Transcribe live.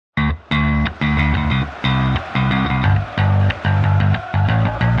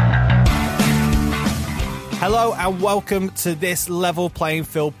Hello and welcome to this Level Playing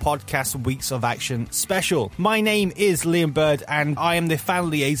Field podcast Weeks of Action special. My name is Liam Bird and I am the fan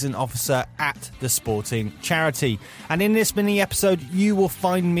liaison officer at the sporting charity. And in this mini episode, you will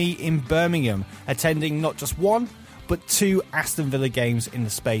find me in Birmingham, attending not just one, but two Aston Villa games in the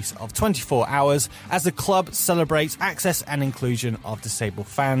space of 24 hours as the club celebrates access and inclusion of disabled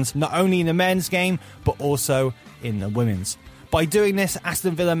fans, not only in the men's game, but also in the women's. By doing this,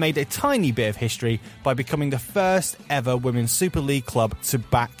 Aston Villa made a tiny bit of history by becoming the first ever Women's Super League club to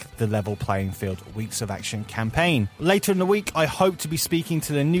back the Level Playing Field Weeks of Action campaign. Later in the week, I hope to be speaking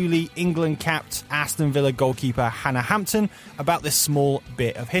to the newly England-capped Aston Villa goalkeeper Hannah Hampton about this small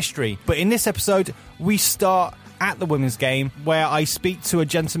bit of history. But in this episode, we start at the women's game, where I speak to a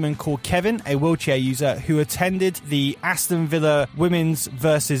gentleman called Kevin, a wheelchair user who attended the Aston Villa women's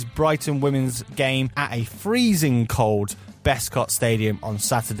versus Brighton women's game at a freezing cold Bestcott Stadium on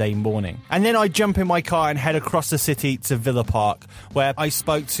Saturday morning. And then I jump in my car and head across the city to Villa Park, where I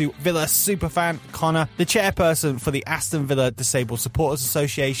spoke to Villa superfan Connor, the chairperson for the Aston Villa Disabled Supporters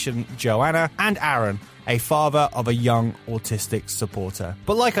Association, Joanna, and Aaron, a father of a young autistic supporter.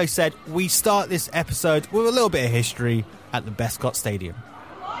 But like I said, we start this episode with a little bit of history at the Bestcott Stadium.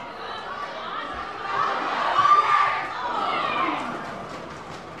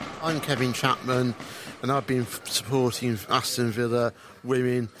 I'm Kevin Chapman, and I've been supporting Aston Villa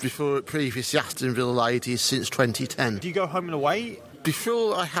women previously Aston Villa ladies since 2010. Do you go home and away?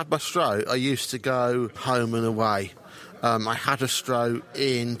 Before I had my stroke, I used to go home and away. I had a stroke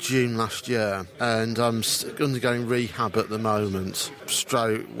in June last year, and I'm undergoing rehab at the moment.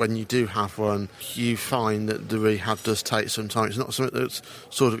 Stroke, when you do have one, you find that the rehab does take some time. It's not something that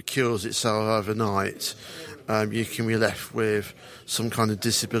sort of cures itself overnight. You can be left with some kind of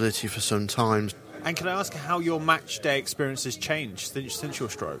disability for some time. And can I ask how your match day experience has changed since your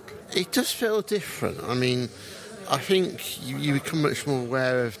stroke? It does feel different. I mean, I think you become much more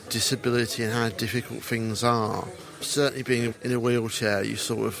aware of disability and how difficult things are. Certainly being in a wheelchair, you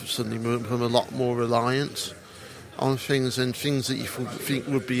sort of suddenly become a lot more reliant on things, and things that you think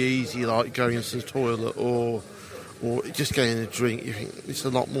would be easy, like going into the toilet or just getting a drink, you think it's a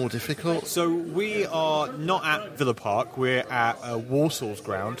lot more difficult. So we are not at Villa Park, we're at Warsaw's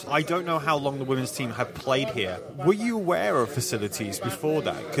ground. I don't know how long the women's team have played here. Were you aware of facilities before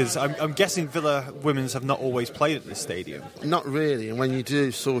that? Because I'm guessing Villa women's have not always played at this stadium. Not really, and when you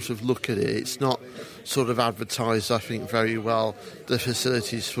do sort of look at it, it's not sort of advertised, I think, very well, the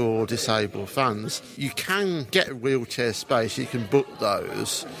facilities for disabled fans. You can get wheelchair space, you can book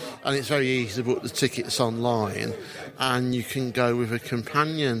those, and it's very easy to book the tickets online, and you can go with a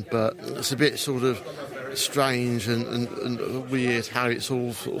companion, but it's a bit sort of strange and weird how it's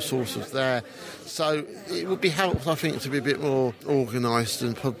all sort of there. So it would be helpful, I think, to be a bit more organised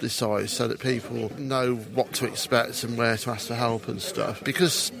and publicised so that people know what to expect and where to ask for help and stuff.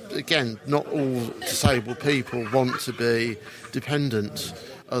 Because, again, not all disabled people want to be dependent.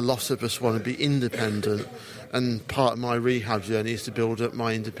 A lot of us want to be independent. And part of my rehab journey is to build up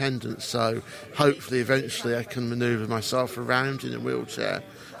my independence. So hopefully, eventually, I can manoeuvre myself around in a wheelchair.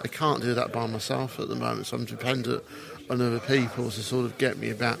 I can't do that by myself at the moment, so I'm dependent on other people to sort of get me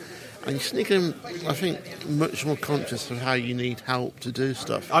about. And you sneak in, I think, much more conscious of how you need help to do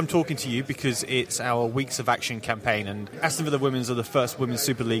stuff. I'm talking to you because it's our Weeks of Action campaign, and Aston Villa Women's are the first Women's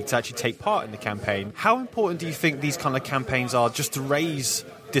Super League to actually take part in the campaign. How important do you think these kind of campaigns are just to raise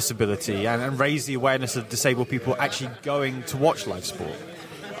disability and raise the awareness of disabled people actually going to watch live sport?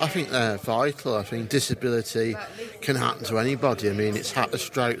 I think they're vital. I think disability can happen to anybody. I mean, a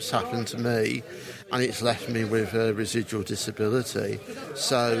stroke's happened to me, and it's left me with a residual disability.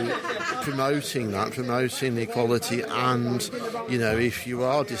 So promoting the equality, and, you know, if you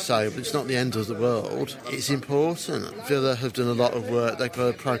are disabled, it's not the end of the world. It's important. Villa have done a lot of work. They've got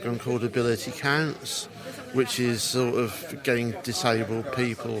a programme called Ability Counts, which is sort of getting disabled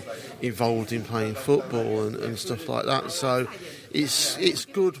people involved in playing football and stuff like that. So it's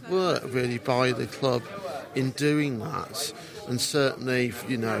good work, really, by the club in doing that. And certainly,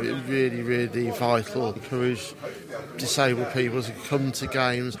 you know, it's really, really vital to encourage disabled people to come to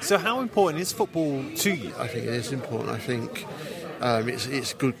games. So how important is football to you? I think it is important. I think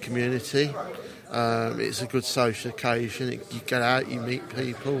it's good community. It's a good social occasion. You get out, you meet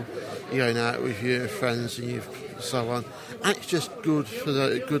people, you're going out with your friends and so on. And it's just good for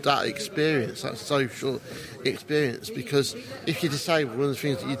that experience, that social experience, because if you're disabled, one of the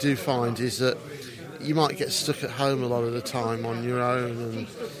things that you do find is that you might get stuck at home a lot of the time on your own, and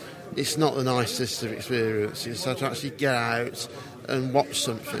it's not the nicest of experiences. So to actually get out and watch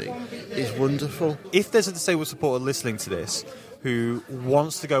something is wonderful. If there's a disabled supporter listening to this who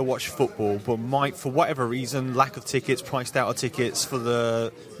wants to go watch football but might, for whatever reason, lack of tickets, priced out of tickets for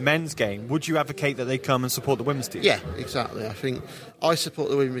the men's game, would you advocate that they come and support the women's team? Yeah, exactly. I think I support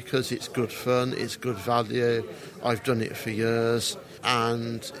the women because it's good fun, it's good value. I've done it for years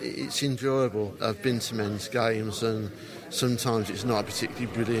and it's enjoyable. I've been to men's games and sometimes it's not a particularly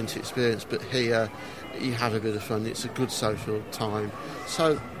brilliant experience, but here you have a bit of fun. It's a good social time.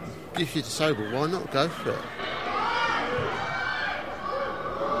 So if you're disabled, why not go for it?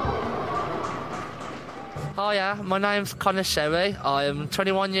 Hiya, my name's Connor Sherry. I am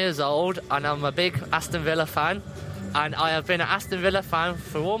 21 years old and I'm a big Aston Villa fan. And I have been an Aston Villa fan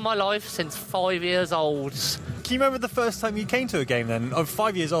for all my life since 5 years old. Can you remember the first time you came to a game then?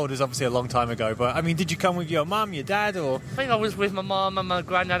 5 years old is obviously a long time ago, but I mean, did you come with your mum, your dad, or...? I think I was with my mum and my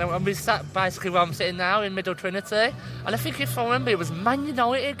granddad, and we sat basically where I'm sitting now in Middle Trinity. And I think if I remember, it was Man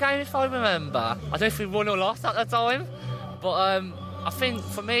United game, if I remember. I don't know if we won or lost at the time, but I think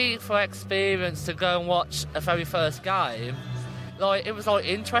for me, for experience to go and watch a very first game, like it was like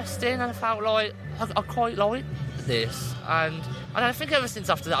interesting, and I felt like I quite liked this. And I think ever since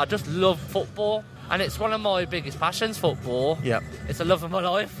after that, I just love football. And it's one of my biggest passions, football. Yeah. It's the love of my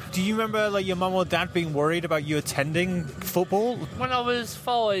life. Do you remember like your mum or dad being worried about you attending football? When I was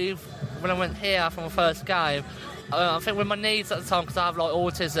 5, when I went here for my first game, I think with my needs at the time, because I have like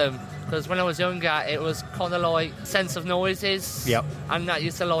autism, because when I was younger it was kind of like sense of noises. Yep. And that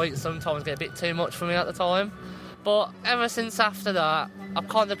used to like sometimes get a bit too much for me at the time. But ever since after that, I've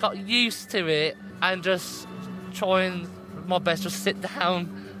kind of got used to it and just trying my best, just sit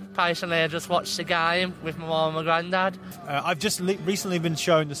down patiently and just watch the game with my mum and my granddad. I've just recently been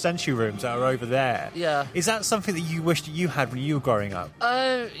shown the sensory rooms that are over there. Yeah. Is that something that you wished you had when you were growing up?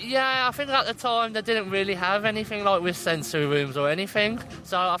 Yeah, I think at the time they didn't really have anything like with sensory rooms or anything.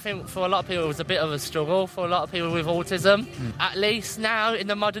 So I think for a lot of people it was a bit of a struggle for a lot of people with autism. At least now in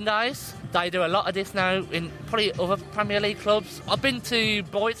the modern days, they do a lot of this now in probably other Premier League clubs. I've been to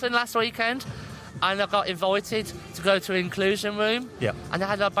Brighton last weekend, and I got invited to go to an inclusion room. Yeah. And they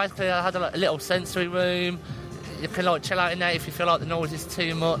had a little sensory room. You can like chill out in there if you feel like the noise is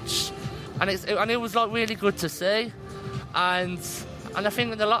too much. And it was like really good to see. And I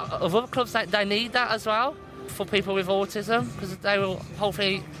think in a lot of other clubs they need that as well for people with autism, because they will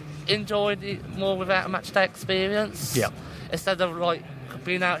hopefully enjoy it more without a match day experience. Yeah. Instead of like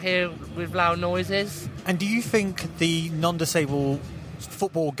being out here with loud noises. And do you think the non-disabled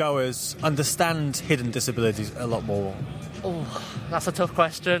football goers understand hidden disabilities a lot more? Oh, that's a tough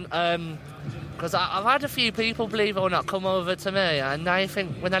question. Because I've had a few people, believe it or not, come over to me and they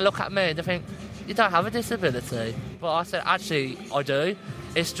think, when they look at me, they think, you don't have a disability. But I said, actually, I do.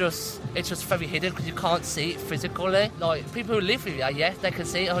 It's just very hidden because you can't see it physically. Like, people who live with you, yes, they can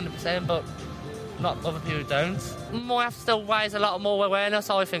see it 100%, but not other people who don't. We have to still raise a lot more awareness,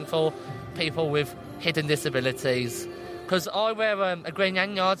 I think, for people with hidden disabilities. Because I wear a green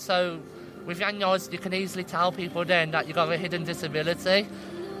lanyard, so with lanyards you can easily tell people then that you've got a hidden disability.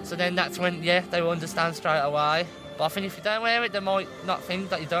 So then that's when, yeah, they will understand straight away. But I think if you don't wear it, they might not think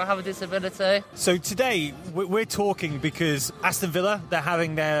that you don't have a disability. So today, we're talking because Aston Villa, they're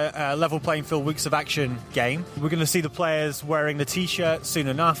having their level playing field weeks of action game. We're going to see the players wearing the T-shirt soon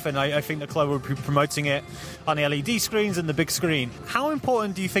enough, and I think the club will be promoting it on the LED screens and the big screen. How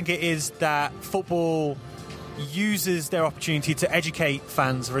important do you think it is that football uses their opportunity to educate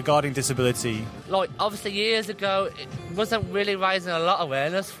fans regarding disability? Like, obviously years ago it wasn't really raising a lot of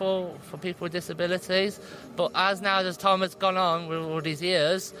awareness for people with disabilities, but as time has gone on with all these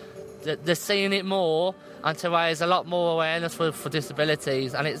years, they're seeing it more, and to raise a lot more awareness for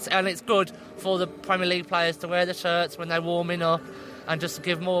disabilities, and it's good for the Premier League players to wear the shirts when they're warming up, and just to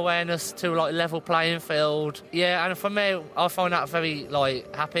give more awareness to like level playing field. Yeah, and for me, I find that very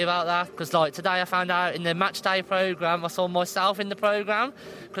like happy about that, because like today I found out in the match day programme, I saw myself in the programme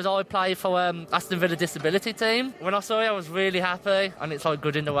because I play for Aston Villa disability team. When I saw it, I was really happy, and it's like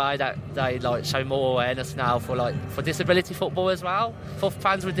good in the way that they like show more awareness now for disability football as well, for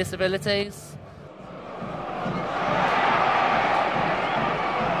fans with disabilities.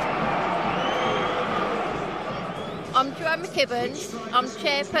 I'm Joanne McKibbins. I'm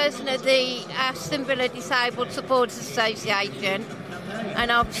chairperson of the Aston Villa Disabled Supporters Association,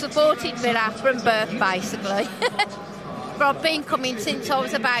 and I've supported Villa from birth, basically. But I've been coming since I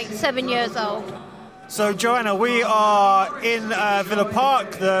was about 7 years old. So, Joanna, we are in Villa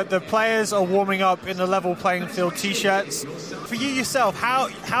Park. The players are warming up in the level playing field T-shirts. For you yourself, how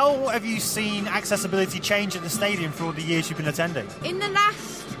have you seen accessibility change at the stadium for all the years you've been attending? In the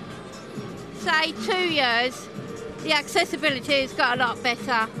last, say, 2 years, the accessibility has got a lot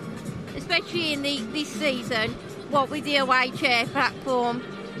better, especially in this season. what with the away chair platform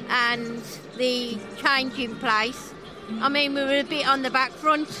and the changing place, I mean, we were a bit on the back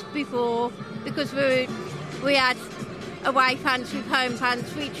front before because we had away fans with home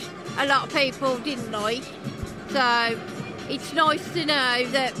fans, which a lot of people didn't like. So it's nice to know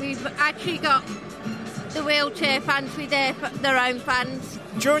that we've actually got the wheelchair fans with their own fans.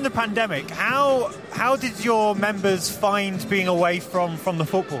 During the pandemic, how did your members find being away from the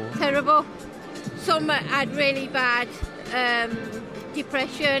football? Terrible. Some had really bad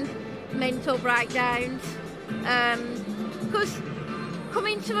depression, mental breakdowns. Because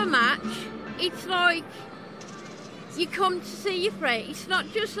coming to a match, it's like you come to see your friends. It's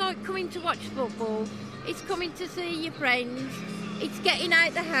not just like coming to watch football. It's coming to see your friends. It's getting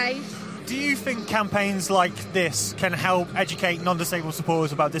out the house. Do you think campaigns like this can help educate non-disabled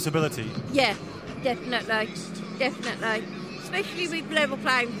supporters about disability? Yeah, definitely. Especially with level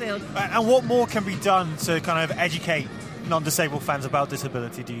playing field. And what more can be done to kind of educate non-disabled fans about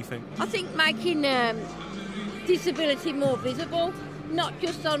disability, do you think? I think making disability more visible, not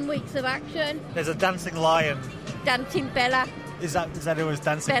just on weeks of action. There's a dancing lion. Dancing Bella. Is that who was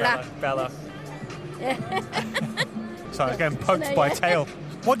dancing Bella? Bella. Sorry, I was getting poked by a tail.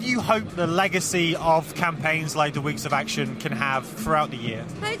 What do you hope the legacy of campaigns like the Weeks of Action can have throughout the year?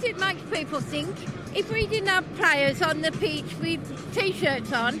 How does it make people think? If we didn't have players on the pitch with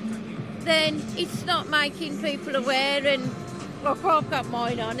T-shirts on, then it's not making people aware, and look, I've got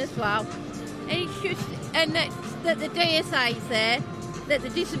mine on as well. And it's just, and that the DSA is there, that the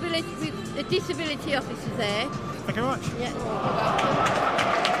disability officer's there. Thank you very much. Yeah.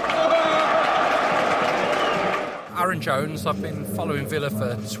 Aaron Jones. I've been following Villa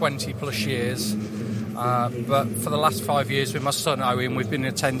for 20 plus years, but for the last 5 years with my son Owen, we've been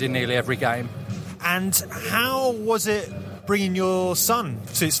attending nearly every game. And how was it bringing your son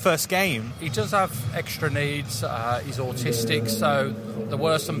to his first game? He does have extra needs. He's autistic, so there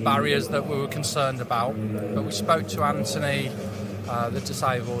were some barriers that we were concerned about. But we spoke to Anthony, the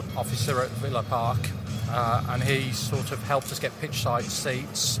disabled officer at Villa Park, and he sort of helped us get pitch-side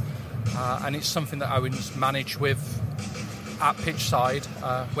seats. And it's something that Owen's managed with at pitch-side.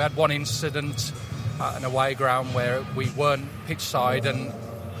 We had one incident at an away ground where we weren't pitch-side and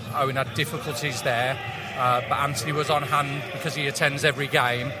Owen had difficulties there. But Anthony was on hand because he attends every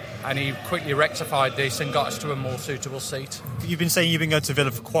game, and he quickly rectified this and got us to a more suitable seat. You've been saying you've been going to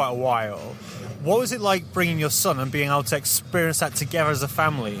Villa for quite a while. What was it like bringing your son and being able to experience that together as a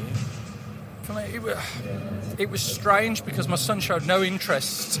family? For me, it was strange because my son showed no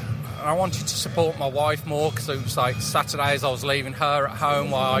interest. I wanted to support my wife more because it was like Saturdays I was leaving her at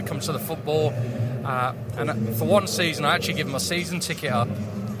home while I come to the football. And for one season I actually gave him a season ticket up.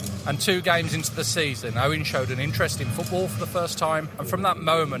 And 2 games into the season, Owen showed an interest in football for the first time. And from that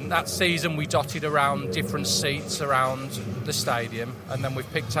moment, that season, we dotted around different seats around the stadium. And then we've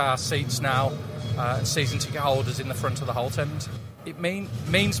picked our seats now, season ticket holders in the front of the Holt End. It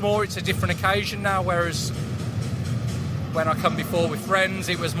means more. It's a different occasion now, whereas when I come before with friends,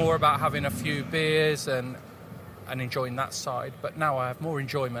 it was more about having a few beers and enjoying that side. But now I have more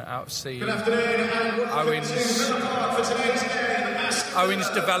enjoyment out of seeing Owen's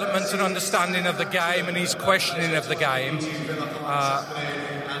development and understanding of the game and his questioning of the game.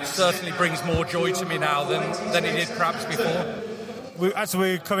 Certainly brings more joy to me now than it did perhaps before. As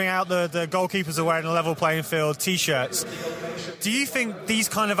we're coming out, the goalkeepers are wearing a level playing field T-shirts. Do you think these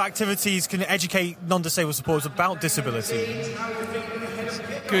kind of activities can educate non-disabled supporters about disability?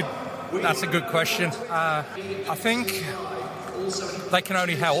 Good. That's a good question. I think they can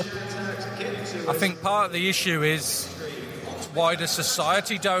only help. I think part of the issue is wider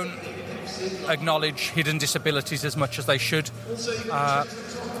society don't acknowledge hidden disabilities as much as they should.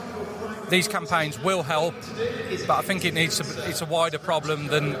 These campaigns will help, but I think it's a wider problem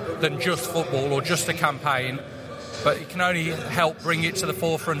than just football or just a campaign. But it can only help bring it to the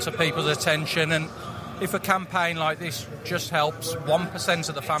forefront of people's attention. And if a campaign like this just helps 1%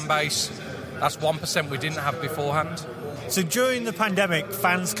 of the fan base, that's 1% we didn't have beforehand. So during the pandemic,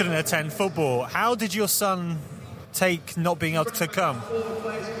 fans couldn't attend football. How did your son take not being able to come?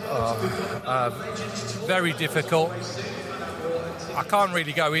 Very difficult. I can't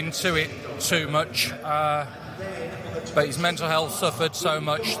really go into it too much, but his mental health suffered so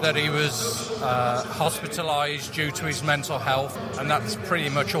much that he was hospitalised due to his mental health, and that's pretty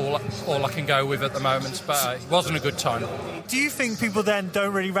much all I can go with at the moment, but it wasn't a good time. Do you think people then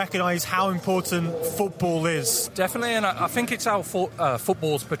don't really recognise how important football is? Definitely, and I think it's how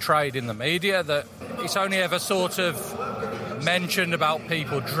football's portrayed in the media, that it's only ever sort of mentioned about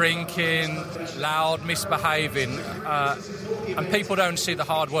people drinking, loud, misbehaving, and people don't see the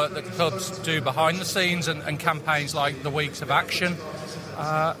hard work that clubs do behind the scenes and campaigns like the Weeks of Action.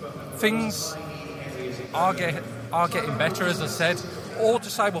 Things are getting better, as I said. All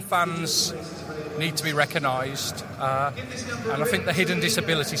disabled fans need to be recognised, and I think the hidden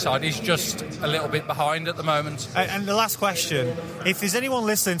disability side is just a little bit behind at the moment. And the last question, if there's anyone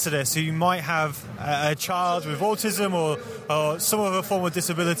listening to this who might have a child with autism or some other form of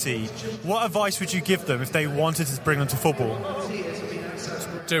disability, what advice would you give them if they wanted to bring them to football?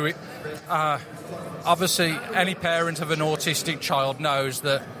 Do it. Obviously, any parent of an autistic child knows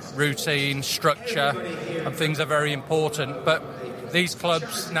that routine, structure and things are very important, but these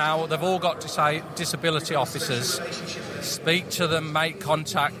clubs now, they've all got disability officers. Speak to them, make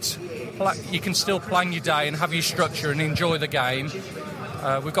contact. You can still plan your day and have your structure and enjoy the game.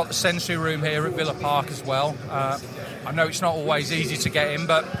 We've got the sensory room here at Villa Park as well. I know it's not always easy to get in,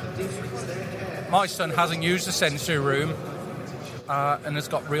 but my son hasn't used the sensory room and has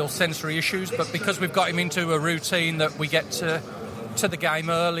got real sensory issues, but because we've got him into a routine that we get to the game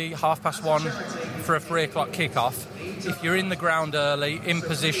early, 1:30 for a 3 o'clock kick-off. If you're in the ground early, in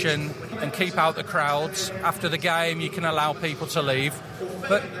position, and keep out the crowds, after the game you can allow people to leave.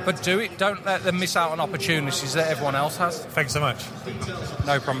 But do it. Don't let them miss out on opportunities that everyone else has. Thanks so much.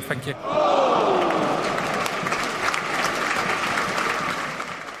 No problem, thank you.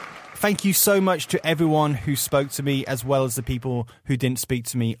 Thank you so much to everyone who spoke to me, as well as the people who didn't speak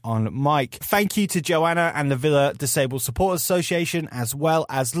to me on mic. Thank you to Joanna and the Villa Disabled Supporters Association, as well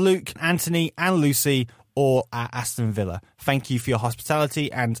as Luke, Anthony and Lucy, all at Aston Villa. Thank you for your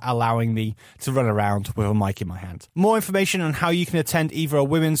hospitality and allowing me to run around with a mic in my hand. More information on how you can attend either a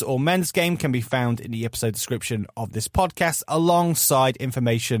women's or men's game can be found in the episode description of this podcast, alongside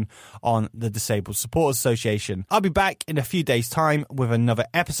information on the Disabled Supporters Association. I'll be back in a few days' time with another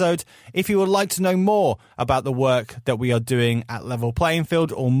episode. If you would like to know more about the work that we are doing at Level Playing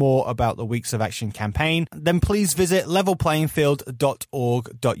Field, or more about the Weeks of Action campaign, then please visit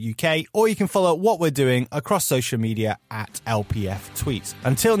levelplayingfield.org.uk, or you can follow what we're doing across social media at LPF Tweets.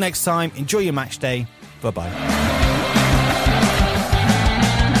 Until next time, enjoy your match day. Bye-bye.